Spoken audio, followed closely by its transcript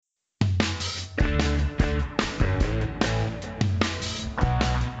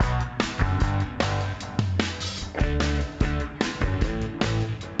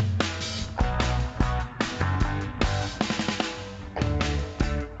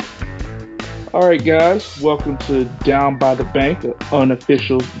All right, guys, welcome to Down by the Bank, an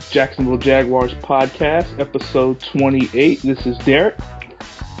unofficial Jacksonville Jaguars podcast, episode 28. This is Derek.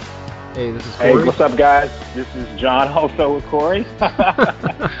 Hey, this is Hey, Corey. what's up, guys? This is John, also with Corey.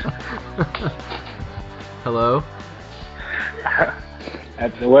 Hello.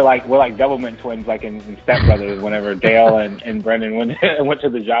 We're like Doublemint twins, like in Step Brothers. Whenever Dale and Brendan went to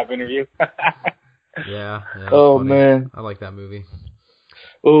the job interview. Yeah. Oh, funny. man. I like that movie.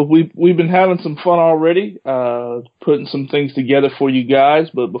 Well, we've been having some fun already, putting some things together for you guys.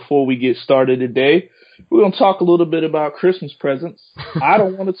 But before we get started today, we're going to talk a little bit about Christmas presents. I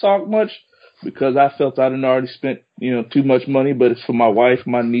don't want to talk much because I felt I'd already spent, too much money, but it's for my wife,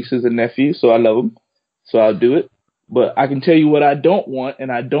 my nieces and nephews, so I love them. So I'll do it. But I can tell you what I don't want,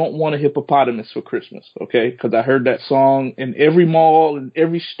 and I don't want a hippopotamus for Christmas, okay? Because I heard that song in every mall, in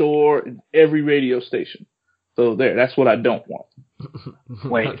every store, in every radio station. So that's what I don't want.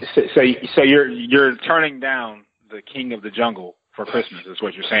 Wait, so you're turning down the King of the Jungle for Christmas, is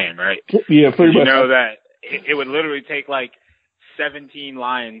what you're saying, right? Yeah, pretty much. You know that it would literally take like 17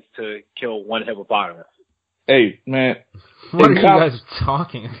 lions to kill one hippopotamus. Hey, man. What are you guys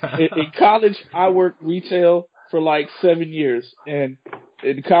talking about? In college, I worked retail for like 7 years, and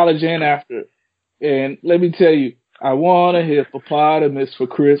in college and after. And let me tell you, I want a hippopotamus for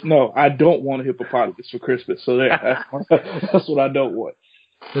Christmas. No, I don't want a hippopotamus for Christmas. So that's what I don't want.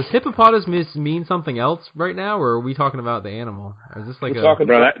 Does hippopotamus mean something else right now, or are we talking about the animal? Or is this like Bro,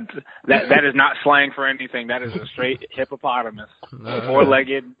 that is not slang for anything. That is a straight hippopotamus,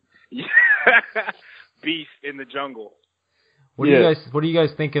 four-legged beast in the jungle. What do you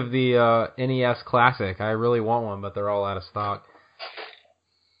guys think of the NES Classic? I really want one, but they're all out of stock.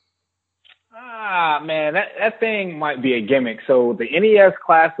 Man, that thing might be a gimmick. So the NES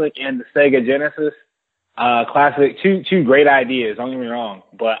Classic and the Sega Genesis Classic, two great ideas, don't get me wrong,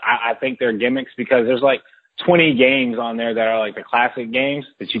 but I think they're gimmicks because there's like 20 games on there that are like the classic games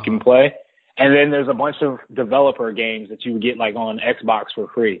that you can play, and then there's a bunch of developer games that you would get like on Xbox for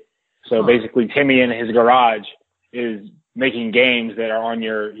free. So basically Timmy in his garage is making games that are on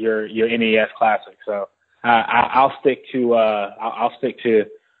your NES Classic. So I'll stick to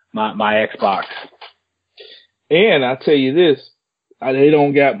my Xbox. And I'll tell you this, they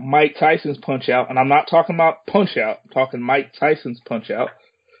don't got Mike Tyson's Punch-Out, and I'm not talking about Punch-Out, I'm talking Mike Tyson's Punch-Out.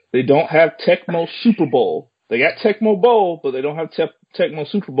 They don't have Tecmo Super Bowl. They got Tecmo Bowl, but they don't have Tecmo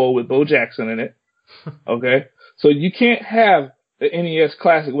Super Bowl with Bo Jackson in it. Okay? So you can't have the NES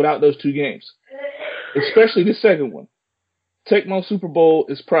Classic without those two games, especially the second one. Tecmo Super Bowl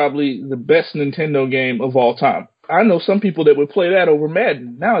is probably the best Nintendo game of all time. I know some people that would play that over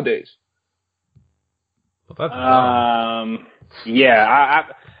Madden nowadays. Well, that's yeah,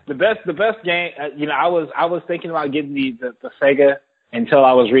 the best game. I was thinking about getting the Sega until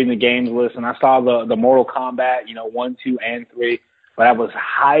I was reading the games list and I saw the Mortal Kombat, 1, 2, and 3. But I was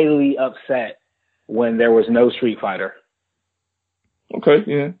highly upset when there was no Street Fighter. Okay,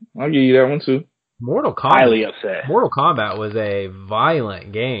 yeah, I'll give you that one too. Mortal Kombat. Highly upset. Mortal Kombat was a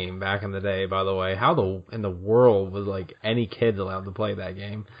violent game back in the day, by the way. How in the world was like any kids allowed to play that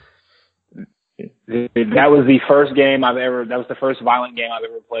game? That was the first game that was the first violent game I've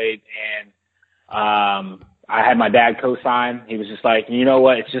ever played, and I had my dad co-sign. He was just like, you know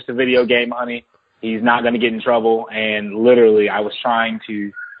what, it's just a video game, honey. He's not going to get in trouble, and literally I was trying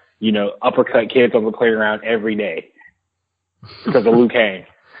to, uppercut kids on the playground every day because of Liu Kang.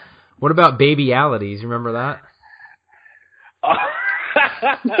 What about Babyalities? You remember that?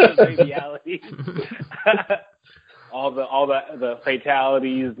 Babyalities. all the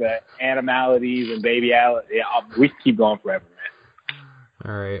fatalities, the animalities, and babyalities. Yeah, we can keep going forever, man.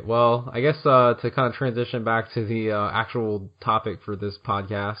 All right. Well, I guess to kind of transition back to the actual topic for this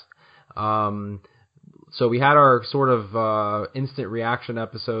podcast. So we had our sort of instant reaction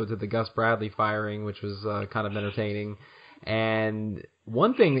episode to the Gus Bradley firing, which was kind of entertaining. And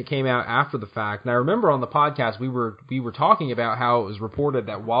one thing that came out after the fact, and I remember on the podcast we were talking about how it was reported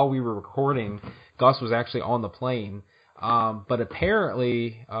that while we were recording, Gus was actually on the plane. But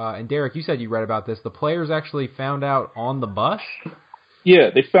apparently, and Derek, you said you read about this, the players actually found out on the bus?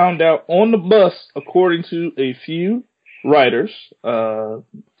 Yeah, they found out on the bus, according to a few writers, Times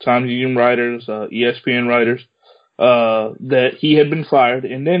Union writers, ESPN writers, that he had been fired.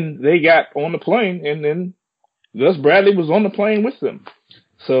 And then they got on the plane, and then Gus Bradley was on the plane with them.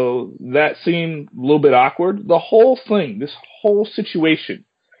 So that seemed a little bit awkward. The whole thing, this whole situation,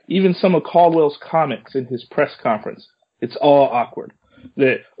 even some of Caldwell's comments in his press conference, it's all awkward.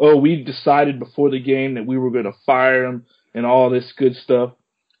 That, we decided before the game that we were going to fire him and all this good stuff.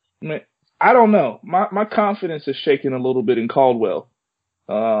 I don't know. My confidence is shaking a little bit in Caldwell.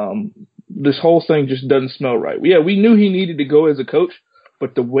 this whole thing just doesn't smell right. Yeah, we knew he needed to go as a coach,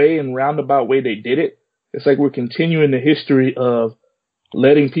 but the way and roundabout way they did it, it's like we're continuing the history of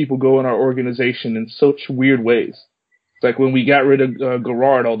letting people go in our organization in such weird ways. It's like when we got rid of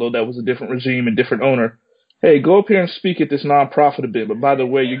Garrard, although that was a different regime and different owner. Hey, go up here and speak at this nonprofit a bit, but by the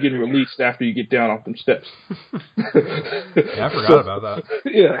way, you're getting released after you get down off them steps. Yeah, I forgot about that.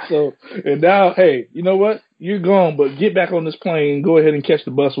 Yeah, so, and now, hey, you know what? You're gone, but get back on this plane, go ahead and catch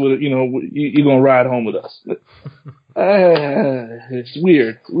the bus with it, you're going to ride home with us. It's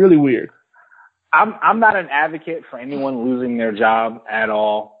weird, really weird. I'm not an advocate for anyone losing their job at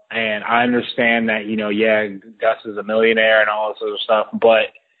all. And I understand that, yeah, Gus is a millionaire and all this other stuff,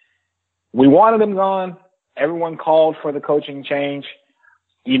 but we wanted him gone. Everyone called for the coaching change.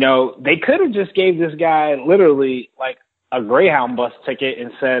 They could have just gave this guy literally like a Greyhound bus ticket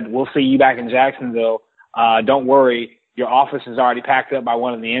and said, we'll see you back in Jacksonville. Don't worry. Your office is already packed up by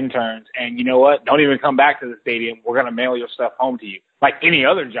one of the interns. And you know what? Don't even come back to the stadium. We're going to mail your stuff home to you. Like any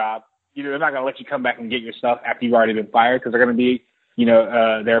other job, they're not going to let you come back and get your stuff after you've already been fired because they're going to be,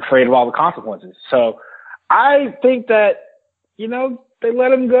 they're afraid of all the consequences. So I think that, they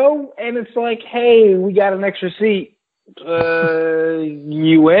let him go, and it's like, hey, we got an extra seat.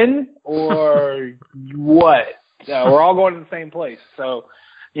 You in or what? We're all going to the same place. So,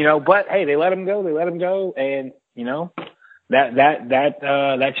 but hey, they let him go. And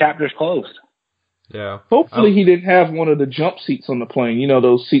that chapter's closed. Yeah. Hopefully he didn't have one of the jump seats on the plane.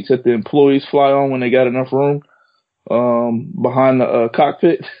 Those seats that the employees fly on when they got enough room behind the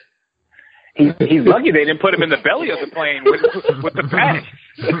cockpit. He's lucky they didn't put him in the belly of the plane with the pets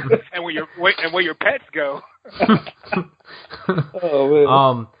and where your pets go.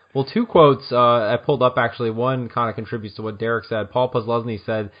 Oh, man. Well, two quotes I pulled up actually. One kind of contributes to what Derek said. Paul Posluszny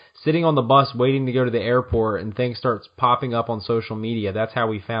said, "Sitting on the bus waiting to go to the airport and things starts popping up on social media. That's how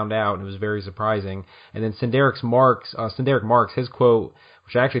we found out, and it was very surprising." And then Sinderic Marks, his quote,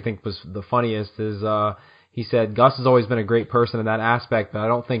 which I actually think was the funniest, is he said, "Gus has always been a great person in that aspect, but I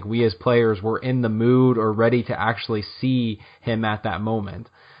don't think we as players were in the mood or ready to actually see him at that moment."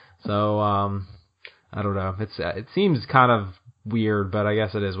 So, I don't know. It seems kind of weird, but I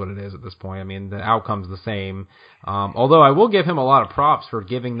guess it is what it is at this point. I mean, the outcome's the same. Although I will give him a lot of props for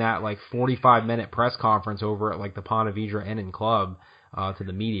giving that 45-minute press conference over at the Ponte Vedra Inn and Club to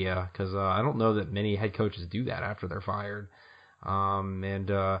the media, because I don't know that many head coaches do that after they're fired.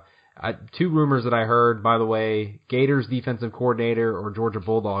 Two rumors that I heard, by the way: Gators defensive coordinator or Georgia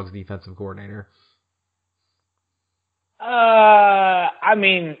Bulldogs defensive coordinator. I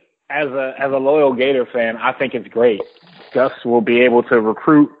mean, as a loyal Gator fan, I think it's great. Gus will be able to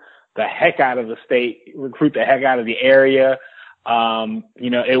recruit the heck out of the state, recruit the heck out of the area.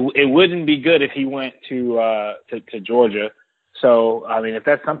 It wouldn't be good if he went to Georgia. So, I mean, if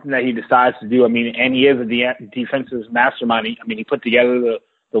that's something that he decides to do, and he is a defensive mastermind. He put together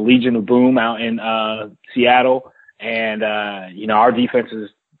the Legion of Boom out in Seattle, and our defense is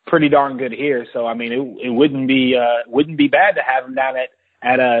pretty darn good here. So, it wouldn't be bad to have him down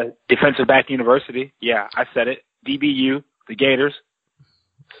at a defensive back university. Yeah, I said it. DBU, the Gators.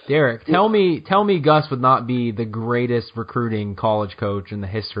 Derek, tell me Gus would not be the greatest recruiting college coach in the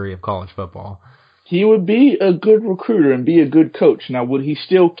history of college football. He would be a good recruiter and be a good coach. Now, would he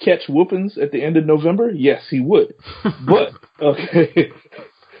still catch whoopings at the end of November? Yes, he would. But, okay,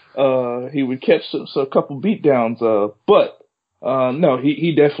 he would catch a couple beatdowns. No,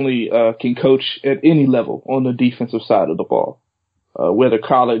 he definitely can coach at any level on the defensive side of the ball, whether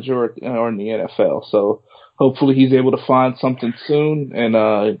college or in the NFL. So hopefully he's able to find something soon and,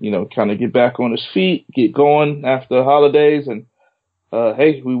 kind of get back on his feet, get going after the holidays. And,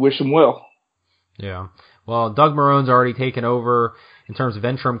 hey, we wish him well. Yeah. Well, Doug Marrone's already taken over in terms of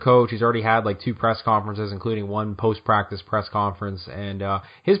interim coach. He's already had 2 press conferences, including one post-practice press conference. And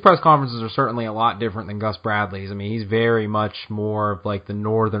his press conferences are certainly a lot different than Gus Bradley's. He's very much more of the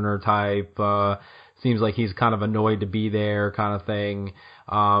northerner type. Seems like he's kind of annoyed to be there kind of thing.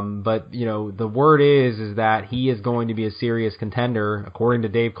 But, the word is that he is going to be a serious contender, according to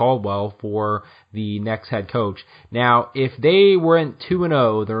Dave Caldwell, for the next head coach. Now, if they went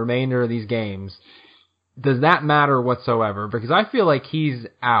 2-0 the remainder of these games, does that matter whatsoever? Because I feel like he's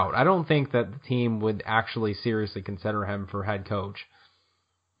out. I don't think that the team would actually seriously consider him for head coach.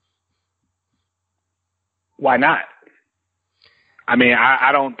 Why not?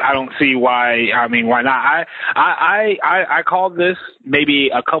 I don't see why. Why not? I called this maybe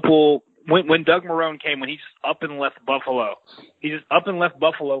a couple when Doug Marrone came, when he just up and left Buffalo. He just up and left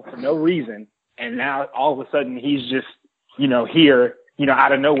Buffalo for no reason, and now all of a sudden he's just here,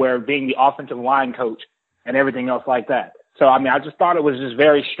 out of nowhere, being the offensive line coach and everything else like that. So, I mean, I just thought it was just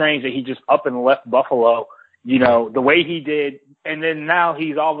very strange that he just up and left Buffalo, you know, the way he did. And then now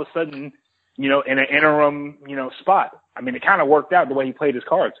he's all of a sudden, you know, in an interim, you know, spot. I mean, it kind of worked out the way he played his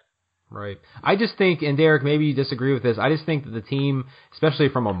cards. Right. I just think, and Derek, maybe you disagree with this, I just think that the team, especially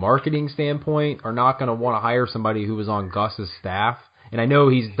from a marketing standpoint, are not going to want to hire somebody who was on Gus's staff. And I know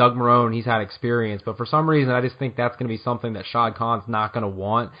he's Doug Marrone, he's had experience, but for some reason I just think that's going to be something that Shad Khan's not going to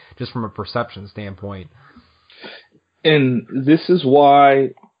want, just from a perception standpoint. And this is why,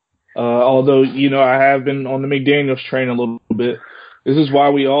 although, you know, I have been on the McDaniels train a little bit, this is why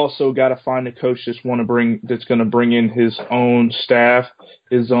we also got to find a coach that's going to bring in his own staff,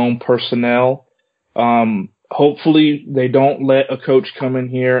 his own personnel. Hopefully they don't let a coach come in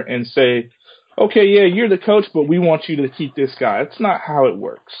here and say, okay, yeah, you're the coach, but we want you to keep this guy. It's not how it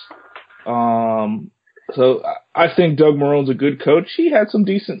works. So I think Doug Marrone's a good coach. He had some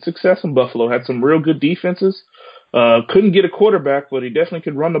decent success in Buffalo, had some real good defenses. Couldn't get a quarterback, but he definitely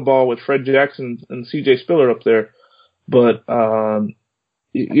could run the ball with Fred Jackson and C.J. Spiller up there. But,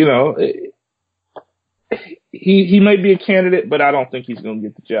 you know, he might be a candidate, but I don't think he's going to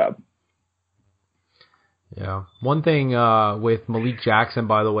get the job. Yeah. One thing with Malik Jackson,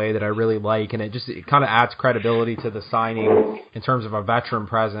 by the way, that I really like, and it kind of adds credibility to the signing in terms of a veteran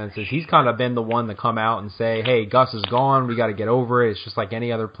presence, is he's kind of been the one to come out and say, hey, Gus is gone, we got to get over it. It's just like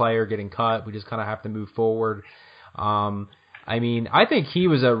any other player getting cut. We just kind of have to move forward. I mean, I think he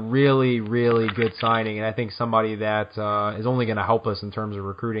was a really, really good signing, and I think somebody that is only going to help us in terms of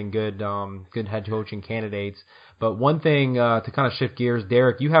recruiting good head coaching candidates. But one thing to kind of shift gears,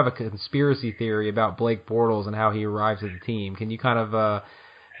 Derek, you have a conspiracy theory about Blake Bortles and how he arrives at the team. Can you kind of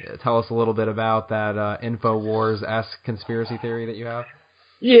tell us a little bit about that InfoWars-esque conspiracy theory that you have?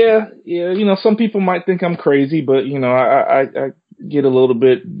 Yeah. You know, some people might think I'm crazy, but, you know, I get a little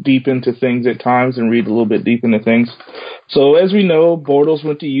bit deep into things at times and read a little bit deep into things. So as we know, Bortles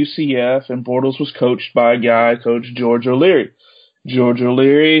went to UCF, and Bortles was coached by a guy, Coach George O'Leary. George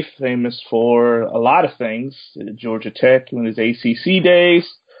O'Leary, famous for a lot of things, Georgia Tech in his ACC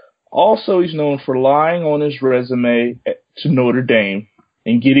days. Also, he's known for lying on his resume to Notre Dame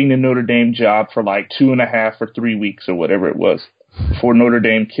and getting the Notre Dame job for like 2.5 or 3 weeks or whatever it was before Notre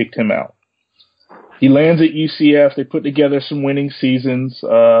Dame kicked him out. He lands at UCF. They put together some winning seasons.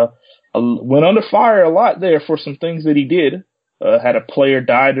 Went under fire a lot there for some things that he did. Had a player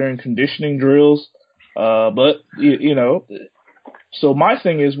die during conditioning drills. But, you know, so my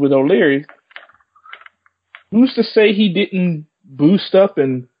thing is with O'Leary, who's to say he didn't boost up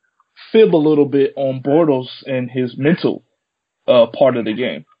and fib a little bit on Bortles and his mental part of the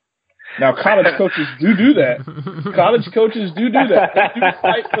game? Now, college coaches do that. College coaches do that.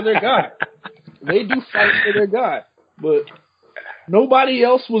 They do fight for their guy. But nobody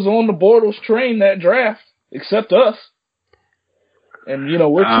else was on the Bortles train that draft except us. And, you know,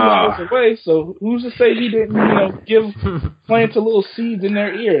 we're 2 hours away, so who's to say he didn't, you know, plant a little seeds in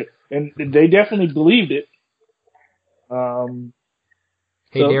their ear? And they definitely believed it.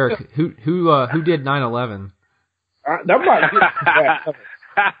 Hey, so, Derek, who did 9/11? That might be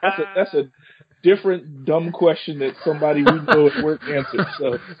that's a different dumb question that somebody we know at work answered.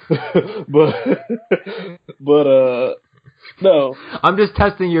 So, but no. I'm just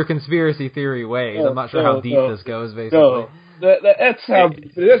testing your conspiracy theory ways. I'm not sure how deep this goes, basically. No. That's as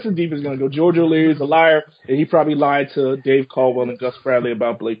deep as it's going to go. George O'Leary's a liar, and he probably lied to Dave Caldwell and Gus Bradley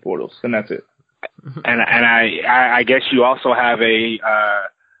about Blake Bortles, and that's it. And I guess you also have a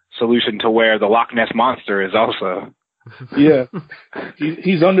solution to where the Loch Ness Monster is also. Yeah,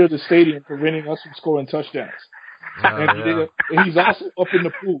 he's under the stadium preventing us from scoring touchdowns. And he's also up in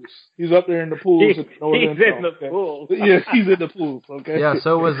the pools. He's up there in the pools. He's in the pools. Yeah, he's in the pools. Okay. Yeah,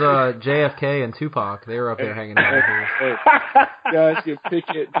 so was JFK and Tupac. They were up there hanging out. Guys, you pick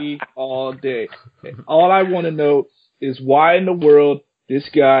at me all day. All I want to know is why in the world this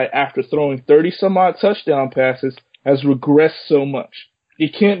guy, after throwing 30-some-odd touchdown passes, has regressed so much.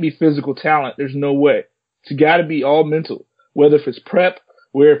 It can't be physical talent. There's no way. It's got to be all mental. Whether if it's prep,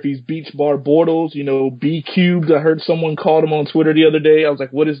 where if he's Beach Bar Bortles, you know, B cubed. I heard someone called him on Twitter the other day. I was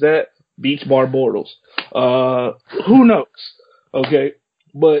like, what is that? Beach Bar Bortles. Who knows? Okay.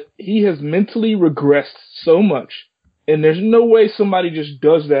 But he has mentally regressed so much, and there's no way somebody just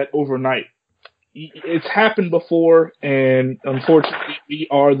does that overnight. It's happened before, and unfortunately, we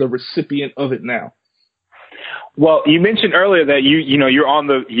are the recipient of it now. Well, you mentioned earlier that you're on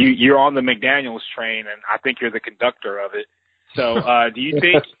the McDaniels train, and I think you're the conductor of it. So, do you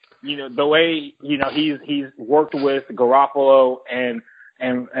think, the way, he's worked with Garoppolo and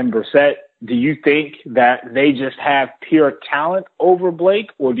Brissett, do you think that they just have pure talent over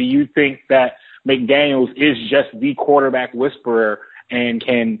Blake, or do you think that McDaniels is just the quarterback whisperer and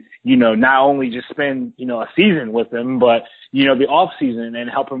can, not only just spend, a season with him, but, the off season and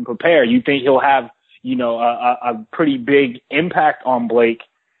help him prepare. You think he'll have, a pretty big impact on Blake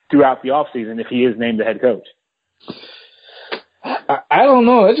throughout the off season if he is named the head coach? I don't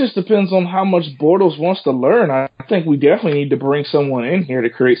know. It just depends on how much Bortles wants to learn. I think we definitely need to bring someone in here to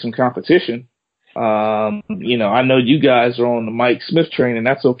create some competition. I know you guys are on the Mike Smith train, and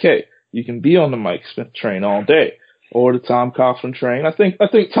that's okay. You can be on the Mike Smith train all day, or the Tom Coughlin train. I think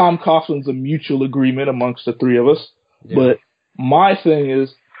Tom Coughlin's a mutual agreement amongst the three of us. Yeah. But my thing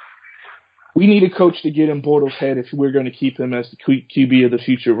is, we need a coach to get in Bortles' head if we're going to keep him as the QB of the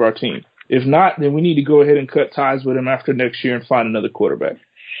future of our team. If not, then we need to go ahead and cut ties with him after next year and find another quarterback.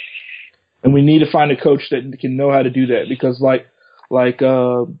 And we need to find a coach that can know how to do that, because like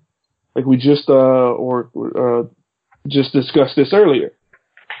we just just discussed this earlier.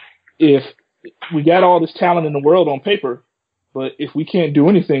 If we got all this talent in the world on paper, but if we can't do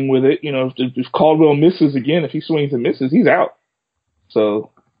anything with it, if Caldwell misses again, if he swings and misses, he's out.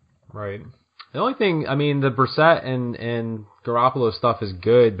 So, right. The only thing, the Brissett and Garoppolo stuff is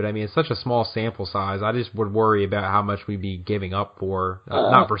good, but it's such a small sample size. I just would worry about how much we'd be giving up for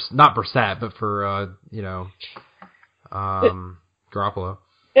not Brissett, but for Garoppolo.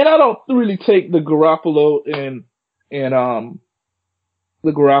 And I don't really take the Garoppolo and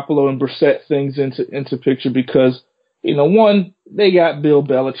Brissett things into picture because, one, they got Bill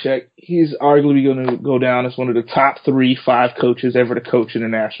Belichick. He's arguably going to go down as one of the top 3-5 coaches ever to coach in the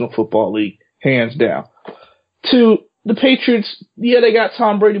National Football League, hands down. Two, the Patriots, they got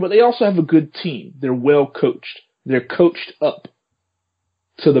Tom Brady, but they also have a good team. They're well coached. They're coached up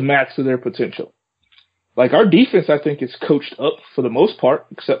to the max of their potential. Like, our defense, I think, is coached up for the most part,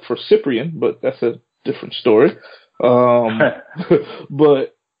 except for Cyprien, but that's a different story. But,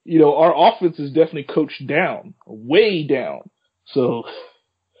 our offense is definitely coached down, way down. So,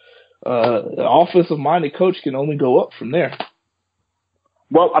 an offensive-minded coach can only go up from there.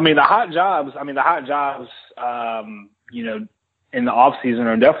 Well, the hot jobs, in the off season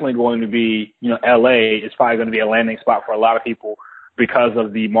are definitely going to be, LA is probably going to be a landing spot for a lot of people because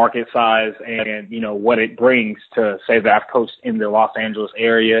of the market size and, what it brings to say that I've coached in the Los Angeles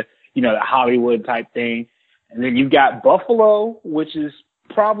area, the Hollywood type thing. And then you've got Buffalo, which is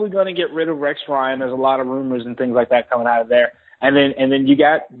probably going to get rid of Rex Ryan. There's a lot of rumors and things like that coming out of there. And then you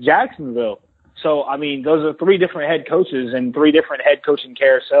got Jacksonville. So, those are three different head coaches and three different head coaching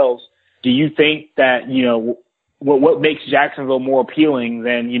carousels. Do you think that, what makes Jacksonville more appealing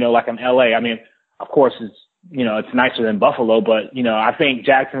than, like an LA? Of course, it's nicer than Buffalo, but, I think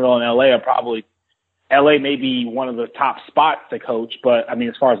Jacksonville and LA are probably, LA may be one of the top spots to coach, but,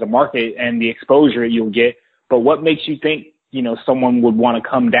 as far as the market and the exposure you'll get, but what makes you think, someone would want to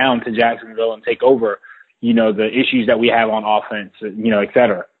come down to Jacksonville and take over, the issues that we have on offense, et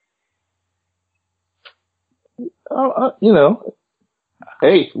cetera?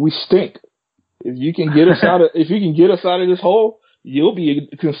 Hey, we stink. If you can get us out of this hole, you'll be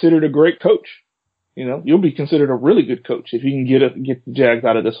considered a great coach. You'll be considered a really good coach if you can get the Jags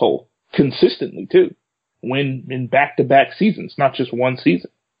out of this hole consistently too. Win in back-to-back seasons, not just one season.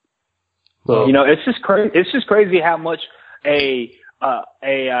 So, it's just crazy. It's just crazy how much how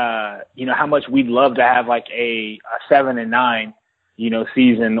much we'd love to have like a 7-9,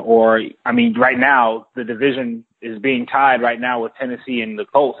 season, or right now the division is being tied right now with Tennessee and the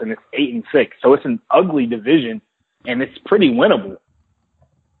Colts, and it's 8-6. So it's an ugly division, and it's pretty winnable.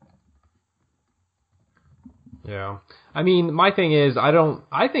 Yeah. My thing is,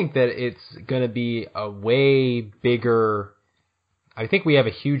 I think that it's going to be a way bigger. I think we have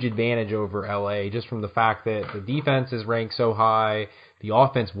a huge advantage over LA just from the fact that the defense is ranked so high. The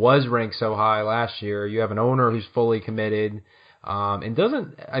offense was ranked so high last year. You have an owner who's fully committed. And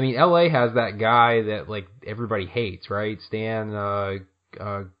LA has that guy that like everybody hates, right? Stan,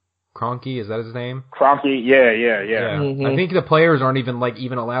 Kroenke, is that his name? Kroenke, yeah. Mm-hmm. I think the players aren't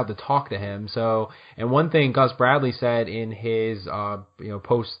even allowed to talk to him. So, and one thing Gus Bradley said in his,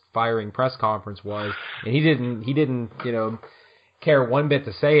 post-firing press conference was, and he didn't, care one bit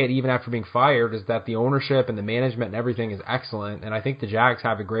to say it even after being fired, is that the ownership and the management and everything is excellent. And I think the Jags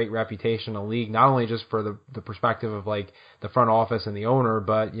have a great reputation in the league, not only just for the perspective of like the front office and the owner,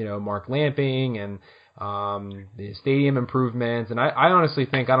 but, Mark Lamping and, the stadium improvements. And I honestly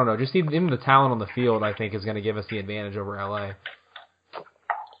think, just even the talent on the field, I think is going to give us the advantage over LA.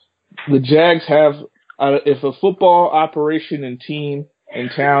 The Jags have, if a football operation and team in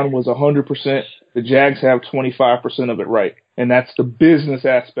town was 100%, the Jags have 25% of it right. And that's the business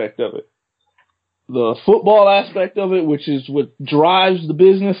aspect of it. The football aspect of it, which is what drives the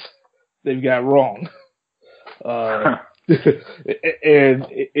business, they've got wrong. And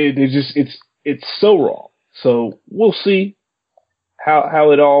it's so wrong. So we'll see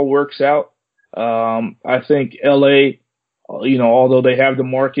how it all works out. I think LA, although they have the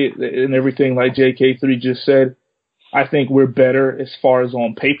market and everything like JK3 just said, I think we're better as far as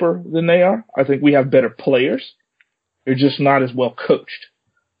on paper than they are. I think we have better players. They're just not as well coached.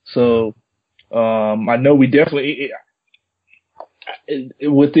 So, I know we definitely,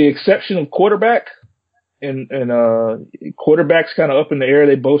 with the exception of quarterback, and quarterback's kind of up in the air.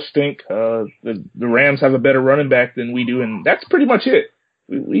 They both stink. The Rams have a better running back than we do, and that's pretty much it.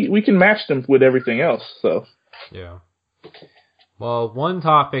 We can match them with everything else. So yeah. Well, one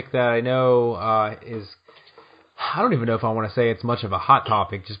topic that I know is, I don't even know if I want to say it's much of a hot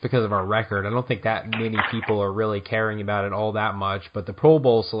topic just because of our record. I don't think that many people are really caring about it all that much. But the Pro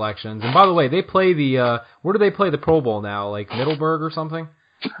Bowl selections, and by the way, they play where do they play the Pro Bowl now? Like Middleburg or something?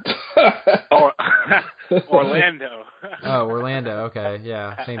 Orlando. Oh, Orlando. Okay,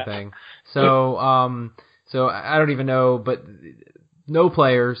 yeah, same thing. So I don't even know, but no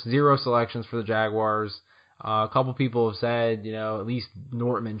players, 0 selections for the Jaguars. A couple people have said, at least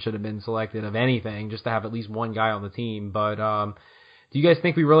Nortman should have been selected of anything, just to have at least one guy on the team. But do you guys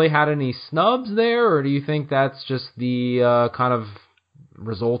think we really had any snubs there, or do you think that's just the kind of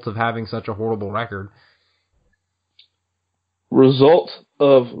result of having such a horrible record? Result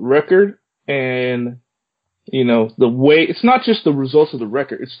of record, and the way, it's not just the results of the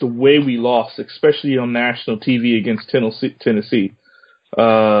record, it's the way we lost, especially on national TV against Tennessee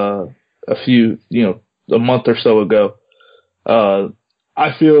a month or so ago.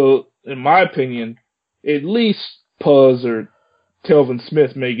 I feel, in my opinion, at least Puz or Telvin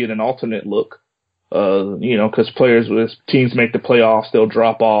Smith may get an alternate look. Because players with teams make the playoffs, they'll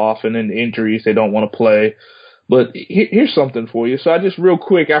drop off, and then injuries, they don't want to play. But here's something for you. So I just real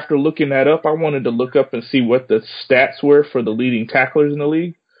quick, after looking that up, I wanted to look up and see what the stats were for the leading tacklers in the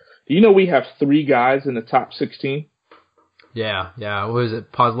league. We have 3 guys in the top 16. Yeah. What was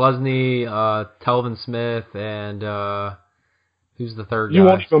it? Posluszny, Telvin Smith, and who's the third guy? You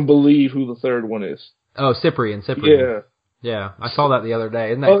won't even believe who the third one is. Oh, Cyprien. Yeah, I saw that the other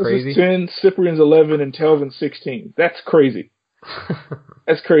day. Isn't that crazy? 10, Cyprien's 11, and Telvin 16. That's crazy.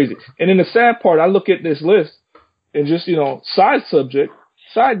 That's crazy. And then the sad part, I look at this list, and just,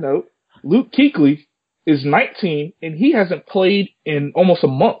 side note, Luke Kuechly is 19, and he hasn't played in almost a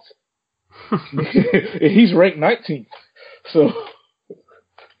month. And he's ranked 19th. So,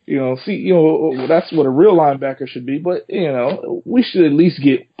 that's what a real linebacker should be. But, we should at least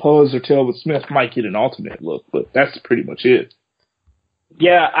get Puz or Telvin Smith might get an alternate look, but that's pretty much it.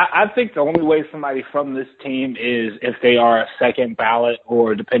 Yeah, I think the only way somebody from this team is if they are a second ballot,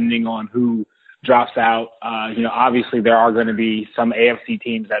 or depending on who drops out. Obviously there are going to be some AFC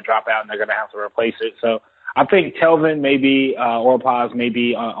teams that drop out and they're going to have to replace it. So I think Telvin maybe, or Paz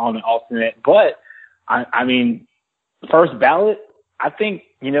maybe on an alternate, but I mean, first ballot, I think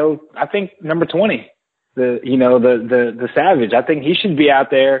number 20, the Savage, I think he should be out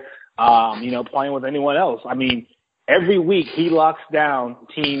there, playing with anyone else. I mean, every week he locks down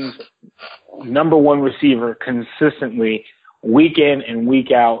teams' number 1 receiver consistently, week in and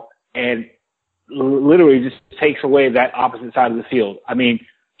week out, and literally just takes away that opposite side of the field. I mean,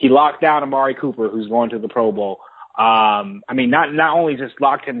 he locked down Amari Cooper, who's going to the Pro Bowl. Not only just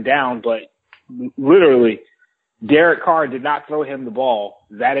locked him down, but literally Derek Carr did not throw him the ball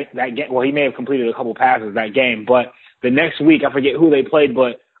that game. Well, he may have completed a couple passes that game, but the next week, I forget who they played,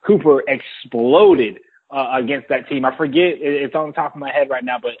 but Cooper exploded against that team. I forget, it's on the top of my head right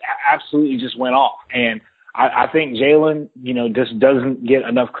now, but absolutely just went off. And I think Jalen, just doesn't get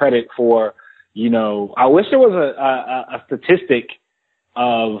enough credit for, I wish there was a statistic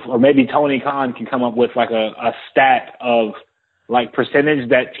of, or maybe Tony Khan can come up with like a stat of like percentage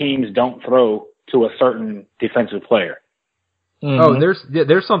that teams don't throw to a certain defensive player. Mm-hmm. Oh,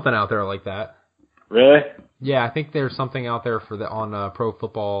 there's something out there like that. Really? Yeah, I think there's something out there for on Pro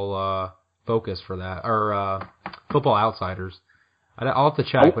Football Focus for that, or Football Outsiders. I'll have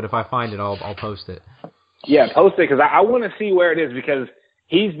to check, but if I find it, I'll post it. Yeah, post it, because I want to see where it is, because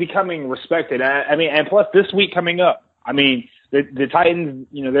he's becoming respected. I mean, and plus this week coming up, I mean, the Titans,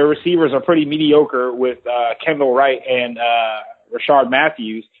 their receivers are pretty mediocre with Kendall Wright and Rashard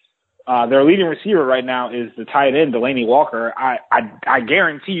Matthews. Their leading receiver right now is the tight end, Delanie Walker. I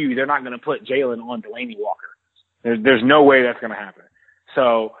guarantee you they're not going to put Jalen on Delanie Walker. There's no way that's going to happen.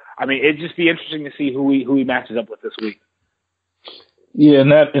 So, I mean, it'd just be interesting to see who he matches up with this week. Yeah,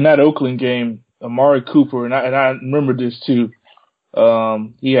 in that Oakland game, Amari Cooper, and I remember this too,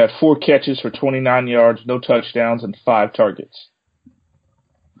 he had 4 catches for 29 yards, no touchdowns, and 5 targets.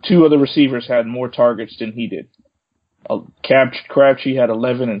 two other receivers had more targets than he did. Crabtree had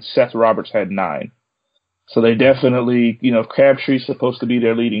 11 and Seth Roberts had 9. So they definitely, if Crabtree's supposed to be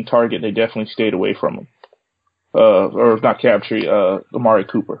their leading target, they definitely stayed away from him. Or not Crabtree, Amari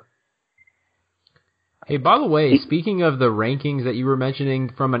Cooper. Hey, by the way, speaking of the rankings that you were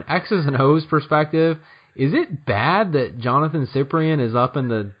mentioning, from an X's and O's perspective, is it bad that Jonathan Cyprien is up in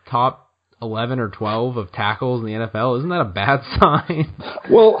the top 11 or 12 of tackles in the NFL? Isn't that a bad sign?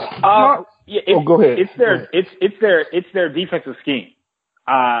 Well, go ahead. It's their defensive scheme.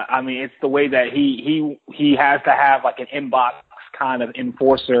 I mean, it's the way that he has to have like an in-box kind of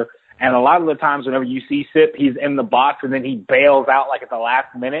enforcer. And a lot of the times whenever you see Sip, he's in the box and then he bails out like at the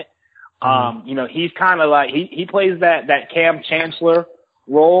last minute. He's kind of like, he plays that Cam Chancellor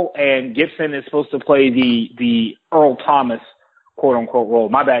role, and Gibson is supposed to play the Earl Thomas quote unquote role.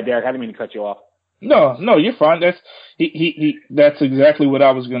 My bad, Derek. I didn't mean to cut you off. No, you're fine. That's exactly what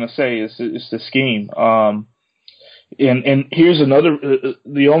I was going to say. It's the scheme. And here's another,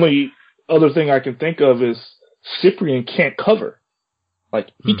 the only other thing I can think of is Cyprien can't cover. Like,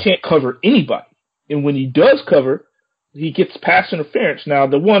 he can't cover anybody. And when he does cover, he gets pass interference. Now,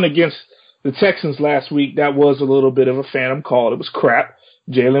 the one against the Texans last week, that was a little bit of a phantom call. It was crap.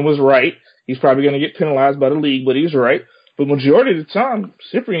 Jalen was right. He's probably going to get penalized by the league, but he was right. But majority of the time,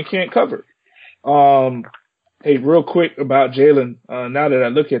 Cyprien can't cover. Hey, real quick about Jalen. Now that I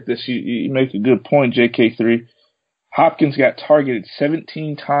look at this, you make a good point, JK3. Hopkins got targeted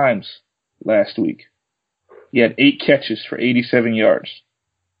 17 times last week. He had 8 catches for 87 yards.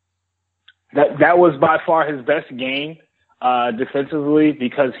 That was by far his best game defensively,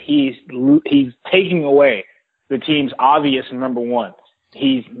 because he's taking away the team's obvious number one.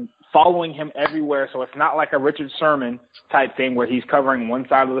 He's following him everywhere, so it's not like a Richard Sherman type thing where he's covering one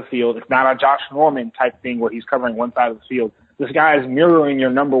side of the field. It's not a Josh Norman type thing where he's covering one side of the field. This guy is mirroring your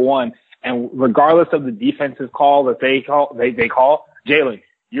number one, and regardless of the defensive call that they call, Jalen,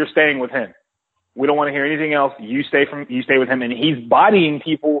 you're staying with him. We don't want to hear anything else. You stay with him, and he's bodying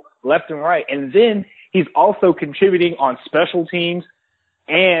people left and right. And then he's also contributing on special teams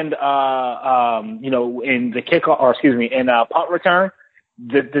and, in the kickoff, in punt return.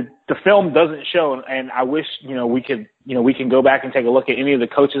 The film doesn't show, and I wish, we can go back and take a look at any of the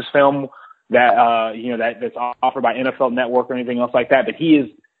coaches' film that's offered by NFL Network or anything else like that. But he is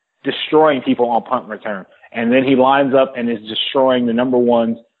destroying people on punt return. And then he lines up and is destroying the number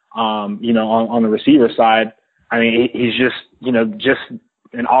ones, on the receiver side. I mean, he's just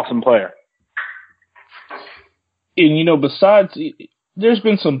an awesome player. And, besides, there's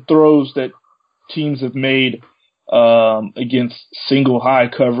been some throws that teams have made against single high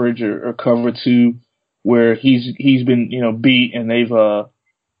coverage or cover two where he's been, beat, and they've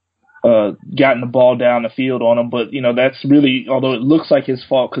gotten the ball down the field on him. But, that's really, although it looks like his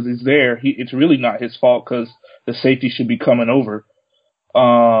fault because he's there, it's really not his fault because the safety should be coming over.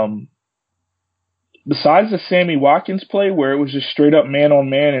 Besides the Sammy Watkins play where it was just straight up man on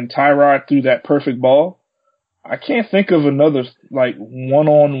man and Tyrod threw that perfect ball, I can't think of another like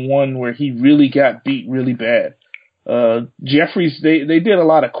one-on-one where he really got beat really bad. Jeffries, they did a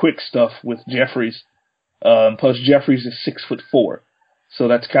lot of quick stuff with Jeffries. Plus Jeffries is 6'4", so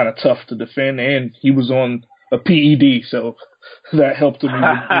that's kind of tough to defend, and he was on a PED, so that helped him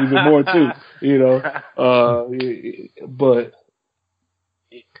even more too, but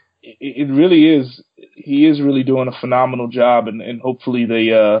it really is, he is really doing a phenomenal job, and hopefully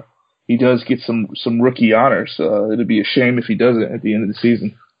he does get some rookie honors. It'd be a shame if he doesn't at the end of the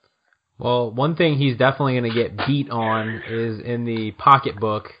season. Well, one thing he's definitely going to get beat on is in the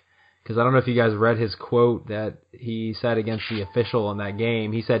pocketbook, because I don't know if you guys read his quote that he said against the official in that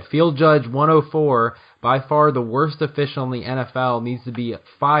game. He said, "Field Judge 104, by far the worst official in the NFL, needs to be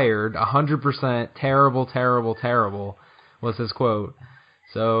fired, 100%, terrible, terrible, terrible," was his quote.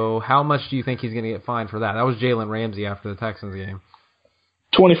 So how much do you think he's going to get fined for that? That was Jalen Ramsey after the Texans game.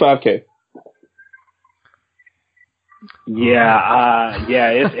 $25,000.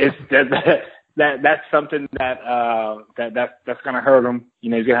 That's something that's gonna hurt him.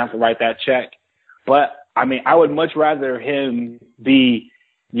 He's gonna have to write that check. But I mean, I would much rather him be,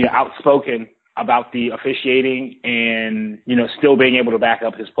 outspoken about the officiating and, still being able to back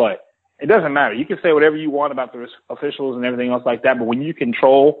up his play. It doesn't matter. You can say whatever you want about the officials and everything else like that, but when you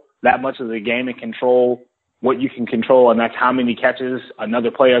control that much of the game and control what you can control, and that's how many catches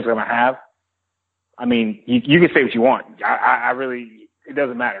another player is gonna have, I mean, you can say what you want. I really, it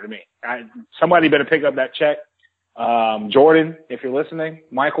doesn't matter to me. Somebody better pick up that check. Jordan, if you're listening,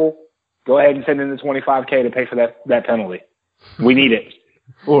 Michael, go ahead and send in the $25,000 to pay for that penalty. We need it.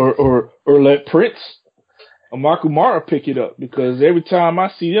 Or let Prince Mark Umara pick it up because every time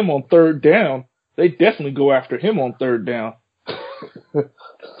I see them on third down, they definitely go after him on third down.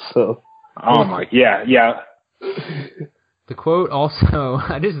 So, yeah. The quote also,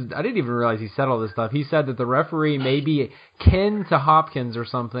 I didn't even realize he said all this stuff. He said that the referee may be kin to Hopkins or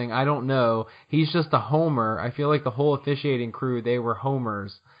something. I don't know. He's just a homer. I feel like the whole officiating crew, they were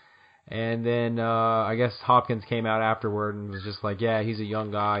homers. And then I guess Hopkins came out afterward and was just like, yeah, he's a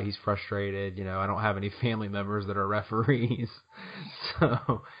young guy. He's frustrated. I don't have any family members that are referees.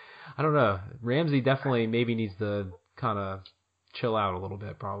 So, I don't know. Ramsey definitely maybe needs to kind of chill out a little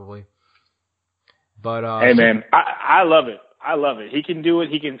bit probably. But hey, man, I love it. I love it. He can do it.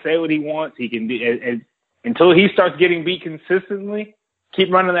 He can say what he wants. He can do and until he starts getting beat consistently,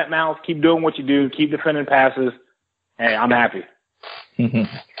 keep running that mouth, keep doing what you do, keep defending passes. Hey, I'm happy.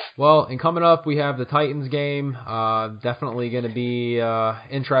 Well, and coming up, we have the Titans game. Definitely going to be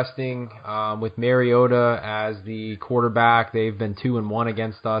interesting with Mariota as the quarterback. They've been 2-1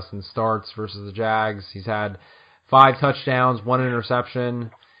 against us in starts versus the Jags. He's had 5 touchdowns, 1 interception,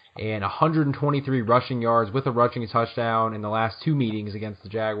 and 123 rushing yards with a rushing touchdown in the last 2 meetings against the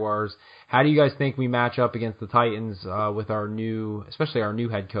Jaguars. How do you guys think we match up against the Titans with especially our new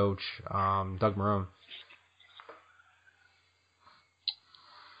head coach, Doug Marrone?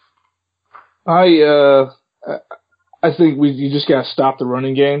 I think you just got to stop the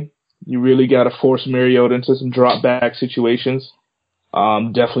running game. You really got to force Mariota into some drop back situations.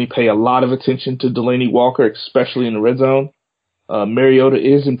 Definitely pay a lot of attention to Delaney Walker, especially in the red zone. Mariota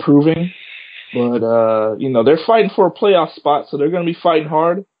is improving, but they're fighting for a playoff spot, so they're going to be fighting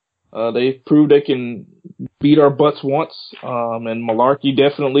hard. They've proved they can beat our butts once, and Malarkey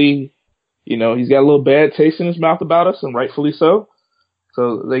definitely, he's got a little bad taste in his mouth about us, and rightfully so.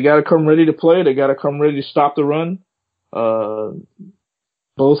 So they got to come ready to play. They got to come ready to stop the run.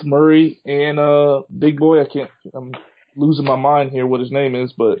 Both Murray and Big Boy, I'm losing my mind here what his name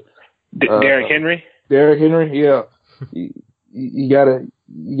is, but Derrick Henry. Derrick Henry, yeah. You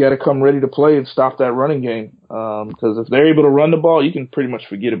gotta come ready to play and stop that running game. Because if they're able to run the ball, you can pretty much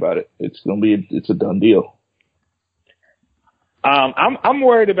forget about it. It's a done deal. I'm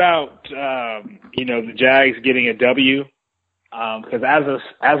worried about the Jags getting a W. Because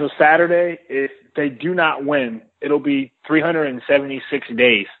as of Saturday, if they do not win, it'll be 376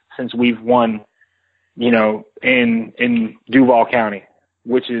 days since we've won, in Duval County,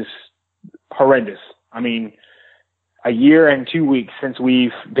 which is horrendous. I mean, a year and 2 weeks since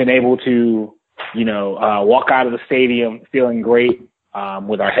we've been able to, walk out of the stadium feeling great,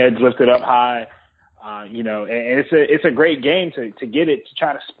 with our heads lifted up high, and it's a great game to get it, to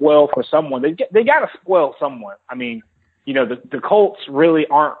try to spoil for someone. They got to spoil someone. I mean, the Colts really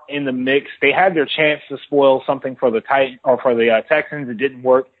aren't in the mix. They had their chance to spoil something for the Texans. It didn't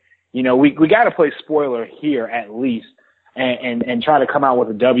work. We got to play spoiler here at least and try to come out with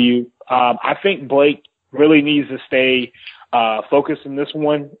a W. I think Blake really needs to stay focused in this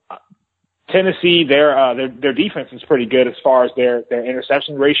one. Tennessee, their defense is pretty good as far as their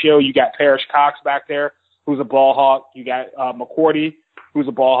interception ratio. You got Parrish Cox back there, who's a ball hawk. You got McCourty, who's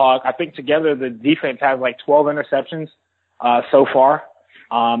a ball hawk. I think together the defense has like 12 interceptions so far.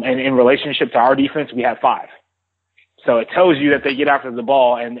 And in relationship to our defense, we have 5. So it tells you that they get after the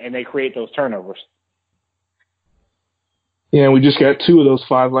ball and they create those turnovers. Yeah, we just got 2 of those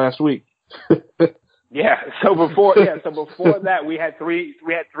 5 last week. Yeah. So before that, we had three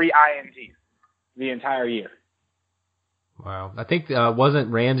INTs the entire year. Wow. I think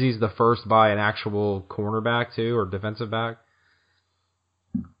wasn't Ramsey's the first by an actual cornerback too, or defensive back?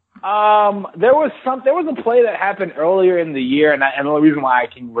 There was a play that happened earlier in the year, and the only reason why I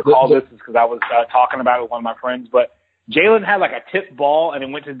can recall this is because I was talking about it with one of my friends. But Jalen had like a tip ball, and it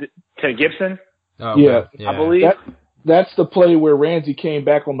went to Gibson. Oh, okay. Yeah, I believe. That's the play where Ramsey came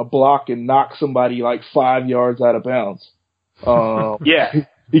back on the block and knocked somebody like 5 yards out of bounds. Yeah.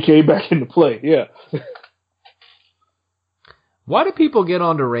 He came back into play, yeah. Why do people get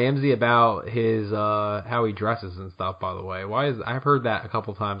on to Ramsey about his how he dresses and stuff, by the way? I've heard that a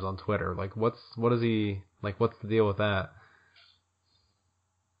couple times on Twitter. Like what's the deal with that?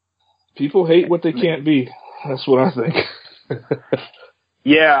 People hate what they can't be. That's what I think.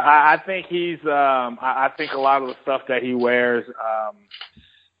 Yeah, I think he's. I think a lot of the stuff that he wears.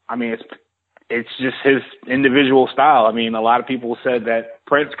 I mean, it's just his individual style. I mean, a lot of people said that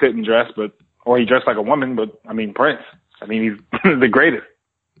Prince couldn't dress, or he dressed like a woman. But I mean, Prince. I mean, he's the greatest.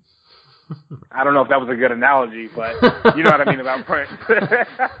 I don't know if that was a good analogy, but you know what I mean about Prince.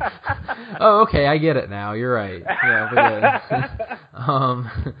 Oh, okay, I get it now. You're right. Yeah,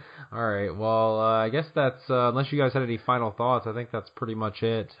 all right. Well, I guess that's unless you guys had any final thoughts. I think that's pretty much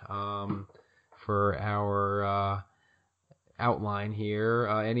it for our outline here.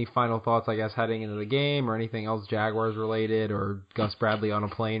 Any final thoughts, I guess, heading into the game, or anything else Jaguars related, or Gus Bradley on a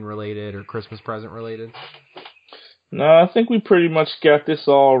plane related, or Christmas present related? No, I think we pretty much got this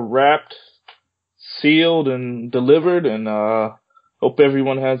all wrapped, sealed, and delivered, and hope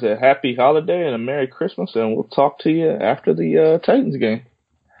everyone has a happy holiday and a Merry Christmas, and we'll talk to you after the Titans game.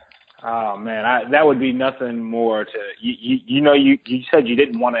 Oh man, that would be nothing more to you said you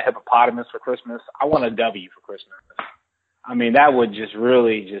didn't want a hippopotamus for Christmas. I want a W for Christmas. I mean, that would just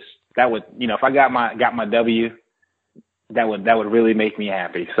really if I got my W, that would really make me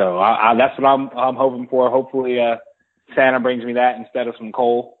happy. So that's what I'm hoping for. Hopefully Santa brings me that instead of some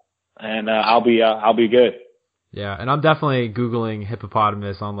coal, and I'll be good. Yeah, and I'm definitely Googling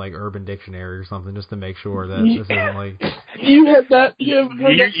hippopotamus on like Urban Dictionary or something just to make sure that this isn't like. You had that?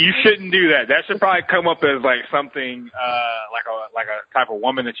 You shouldn't do that. That should probably come up as like something like a type of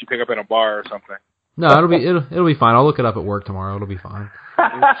woman that you pick up in a bar or something. No, it'll be fine. I'll look it up at work tomorrow. It'll be fine.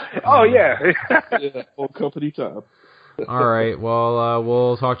 Oh yeah. Yeah, whole company time. All right. Well,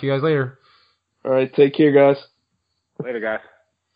 we'll talk to you guys later. All right. Take care, guys. Later, guys.